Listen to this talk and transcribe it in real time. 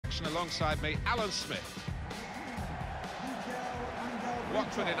action alongside me, Alan Smith.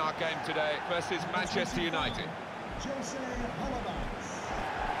 Watford in our game today versus Manchester United. Jose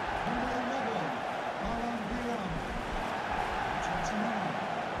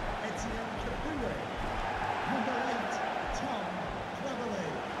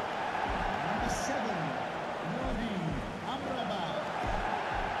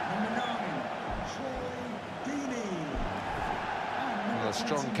A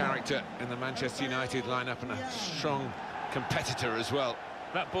strong character in the Manchester United lineup and a strong competitor as well.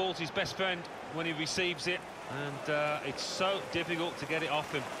 That ball's his best friend when he receives it, and it's so difficult to get it off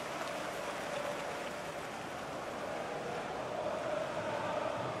him.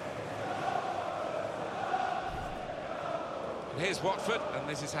 Here's Watford, and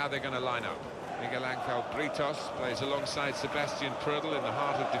this is how they're going to line up. Miguel Angel Britos plays alongside Sebastian Prödl in the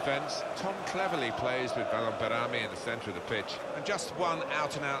heart of defence. Tom Cleverley plays with Valon Berami in the centre of the pitch. And just one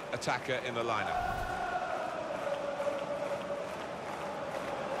out-and-out attacker in the lineup.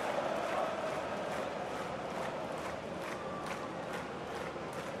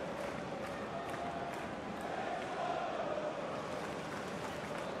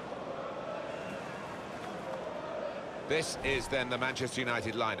 This is then the Manchester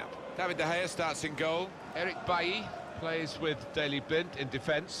United lineup. David De Gea starts in goal. Eric Bailly plays with Daley Blind in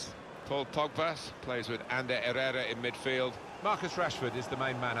defence. Paul Pogba plays with Ander Herrera in midfield. Marcus Rashford is the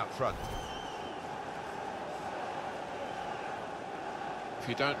main man up front. If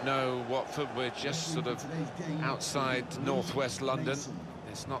you don't know Watford, we're just sort of outside northwest London.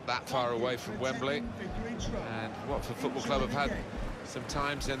 It's not that far away from Wembley. And Watford Football Club have had some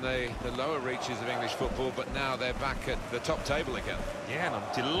times in the lower reaches of English football, but now they're back at the top table again. Yeah, and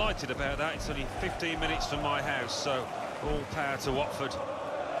I'm delighted about that. It's only 15 minutes from my house, so all power to Watford.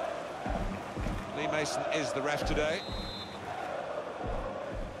 Lee Mason is the ref today.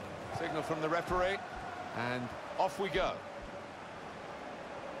 Signal from the referee, and off we go.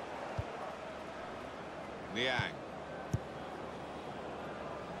 Niang.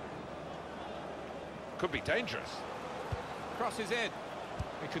 Could be dangerous. Crosses in.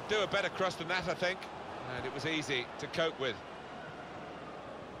 We could do a better cross than that, I think. And it was easy to cope with.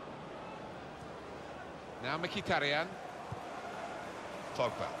 Now Mkhitaryan.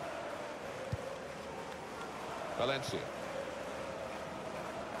 Pogba. Valencia.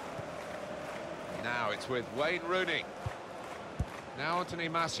 Now it's with Wayne Rooney. Now Anthony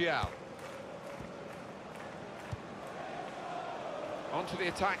Martial. On to the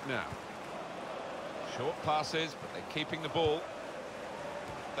attack now. Short passes, but they're keeping the ball.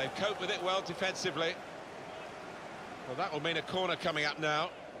 They've coped with it well defensively. Well, that will mean a corner coming up now.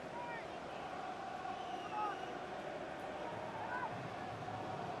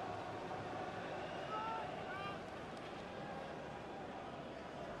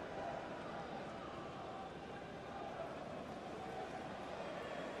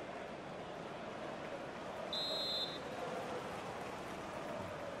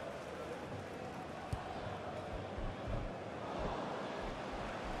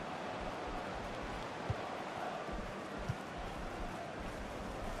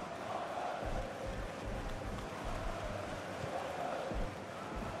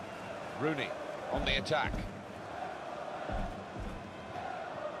 Rooney on the attack.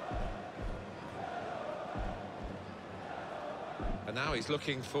 And now he's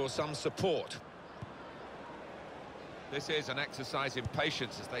looking for some support. This is an exercise in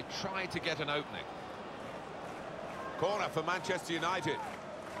patience as they try to get an opening. Corner for Manchester United.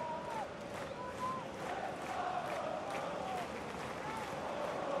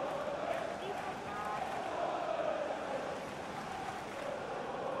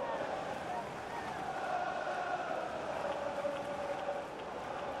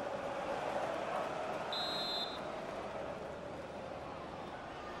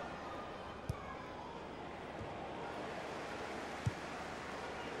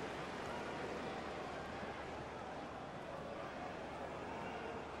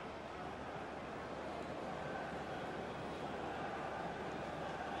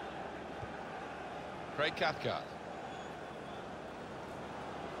 Craig Cathcart.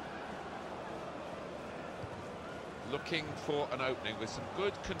 Looking for an opening with some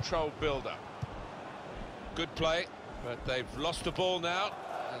good controlled build-up. Good play, but they've lost the ball now,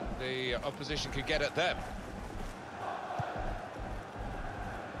 and the opposition can get at them.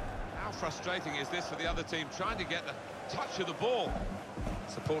 How frustrating is this for the other team, trying to get the touch of the ball?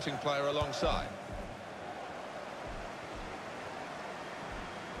 Supporting player alongside.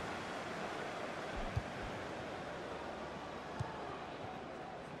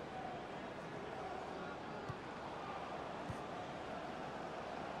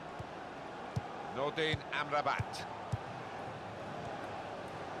 Nordin Amrabat.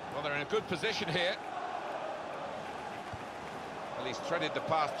 Well, they're in a good position here. Well, he's threaded the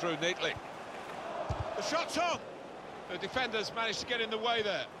pass through neatly. The shot's on! The defenders managed to get in the way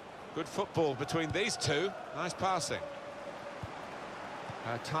there. Good football between these two. Nice passing.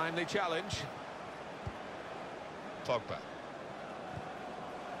 A timely challenge. Pogba.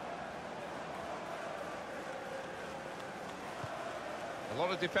 A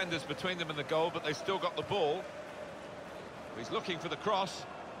lot of defenders between them and the goal, but they've still got the ball. He's looking for the cross.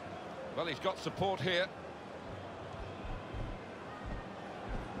 Well, he's got support here.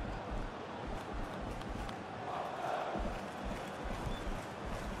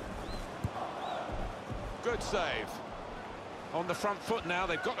 Good save. On the front foot now,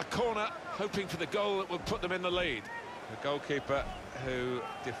 they've got a corner, hoping for the goal that will put them in the lead. The goalkeeper who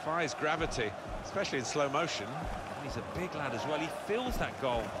defies gravity, especially in slow motion. And he's a big lad as well, he feels that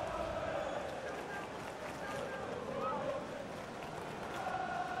goal.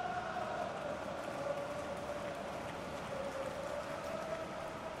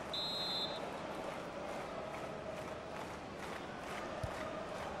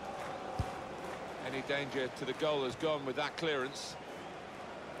 Any danger to the goal has gone with that clearance.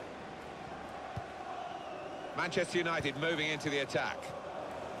 Manchester United moving into the attack.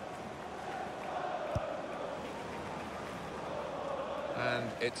 And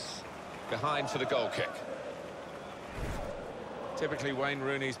it's behind for the goal kick. Typically Wayne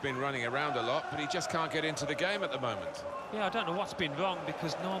Rooney's been running around a lot, but he just can't get into the game at the moment. Yeah, I don't know what's been wrong,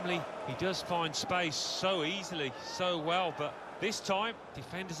 because normally he does find space so easily, so well, but this time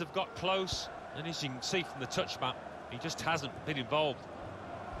defenders have got close, and as you can see from the touch map, he just hasn't been involved.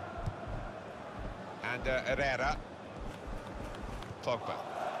 And Herrera. Pogba.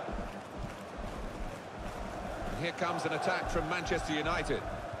 And here comes an attack from Manchester United.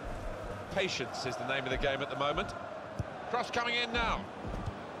 Patience is the name of the game at the moment. Cross coming in now.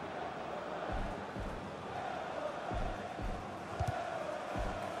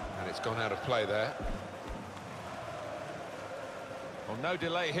 And it's gone out of play there. Well, no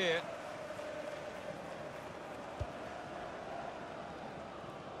delay here.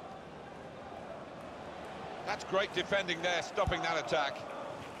 That's great defending there, stopping that attack.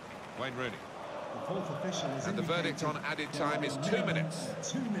 Wayne Rooney. And the verdict on added time is 2 minutes.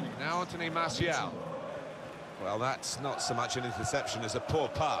 Now Anthony Martial. Well, that's not so much an interception as a poor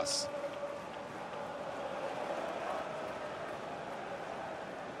pass.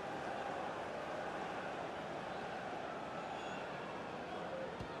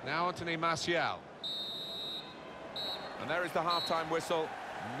 Now Anthony Martial. And there is the half-time whistle.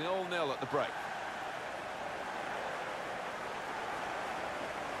 0-0 at the break.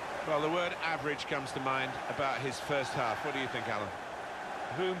 Well, the word average comes to mind about his first half. What do you think, Alan?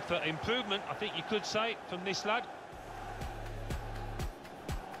 Room for improvement, I think you could say, from this lad.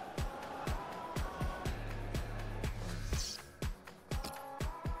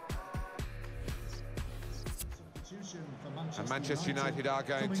 And Manchester United are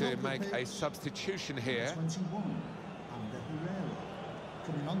going to make a substitution here. 21,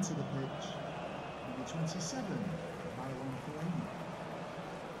 coming onto the pitch, number 27,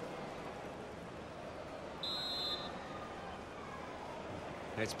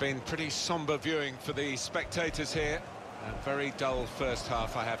 It's been pretty sombre viewing for the spectators here. A very dull first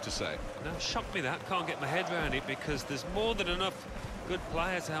half, I have to say. No, shocked me that. Can't get my head around it, because there's more than enough good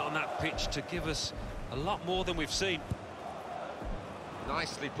players out on that pitch to give us a lot more than we've seen.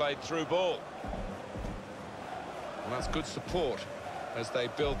 Nicely played through ball. And that's good support as they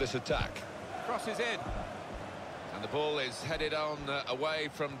build this attack. Crosses in. And the ball is headed on away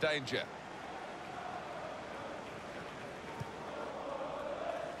from danger.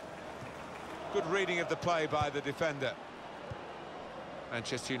 Good reading of the play by the defender.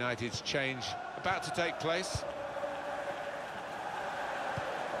 Manchester United's change about to take place.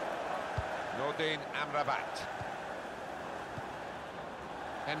 Nordin Amrabat.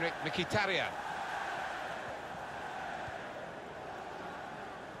 Henrik Mkhitaryan.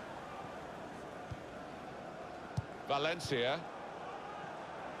 Valencia.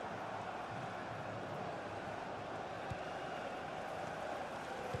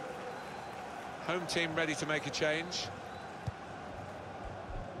 Home team ready to make a change.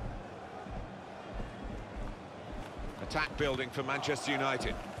 Attack building for Manchester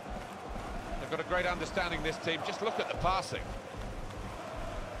United. They've got a great understanding, this team. Just look at the passing.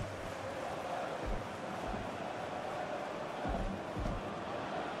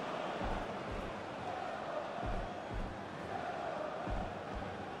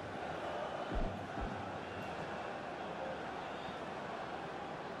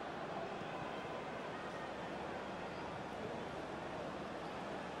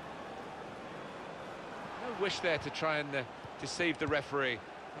 wish there to try and deceive the referee.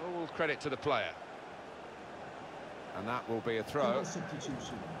 All credit to the player. And that will be a throw. Substitution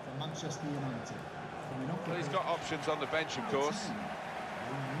for Manchester United. Well, he's got options on the bench, of course.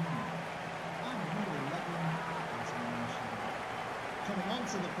 Coming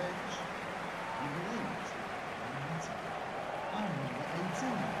onto the pitch, number 8, and number 18,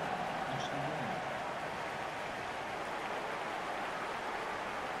 Ashley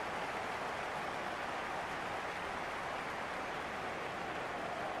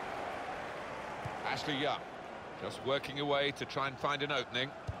Young. Ashley Young, just working away to try and find an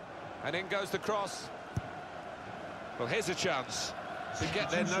opening. And in goes the cross. Well, here's a chance to get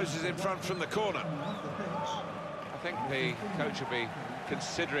their noses in front from the corner. I think the coach will be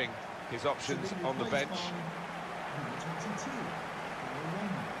considering his options on the bench.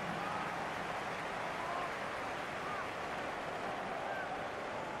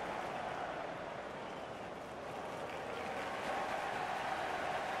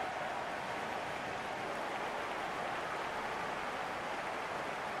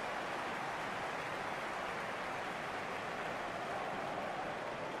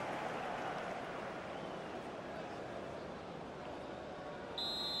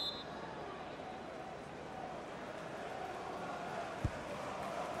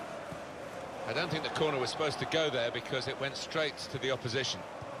 I don't think the corner was supposed to go there because it went straight to the opposition.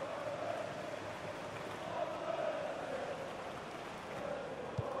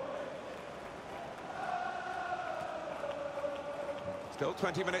 Still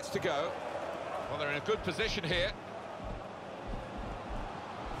 20 minutes to go. Well, they're in a good position here.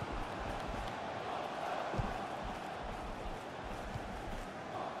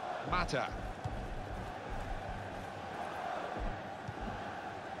 Mata.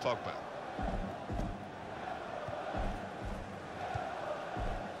 Pogba.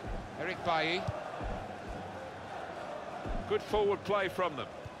 Eric Bailly. Good forward play from them.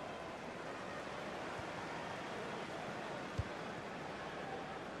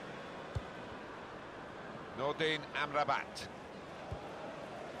 Nordin Amrabat.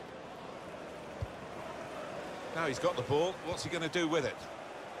 Now he's got the ball, what's he going to do with it?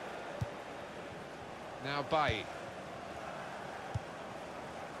 Now Bailly.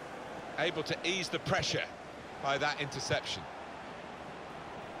 Able to ease the pressure by that interception.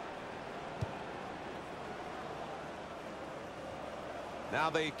 Now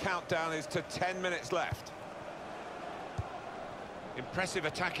the countdown is to 10 minutes left. Impressive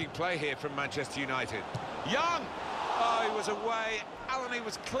attacking play here from Manchester United. Young! Oh, he was away. Alan, he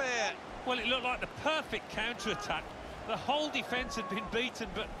was clear. Well, it looked like the perfect counter-attack. The whole defence had been beaten,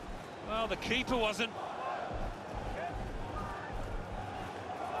 but, well, the keeper wasn't.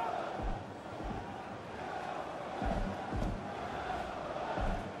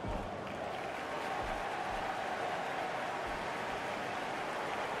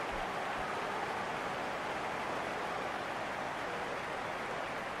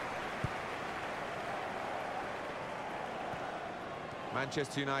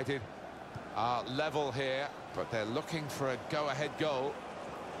 Manchester United are level here, but they're looking for a go-ahead goal.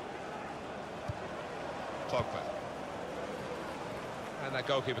 Pogba. And that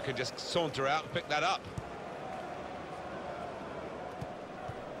goalkeeper can just saunter out and pick that up.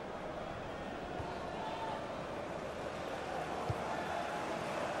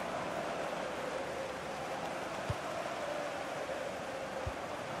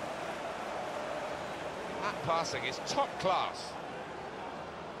 That passing is top class.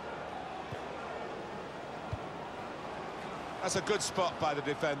 That's a good spot by the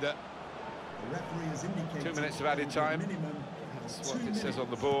defender. The referee has indicated 2 minutes of added time. That's what it says on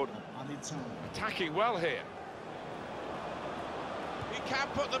the board. Attacking well here. He can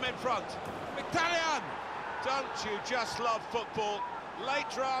put them in front. Mkhitaryan! Don't you just love football? Late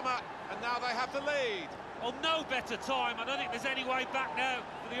drama, and now they have the lead. Well, no better time. I don't think there's any way back now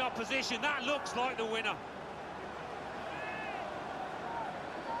for the opposition. That looks like the winner.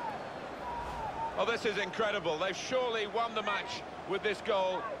 Oh, this is incredible. They've surely won the match with this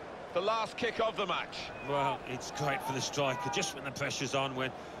goal, the last kick of the match. Well, it's great for the striker, just when the pressure's on,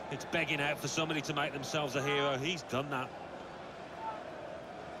 when it's begging out for somebody to make themselves a hero. He's done that.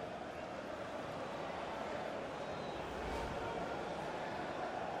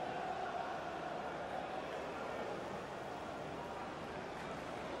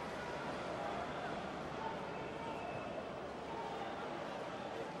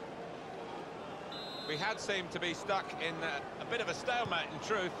 We had seemed to be stuck in a bit of a stalemate in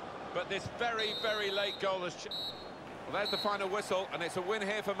truth, but this very, very late goal has... Well, there's the final whistle, and it's a win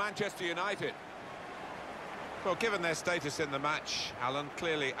here for Manchester United. Well, given their status in the match, Alan,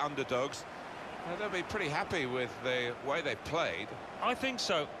 clearly underdogs, Well, they'll be pretty happy with the way they played. I think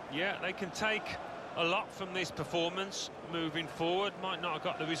so, yeah. They can take a lot from this performance moving forward. Might not have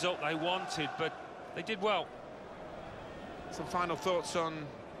got the result they wanted, but they did well. Some final thoughts on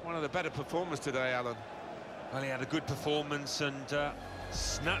one of the better performers today, Alan? Well, he had a good performance and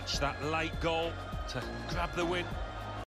snatched that late goal to grab the win.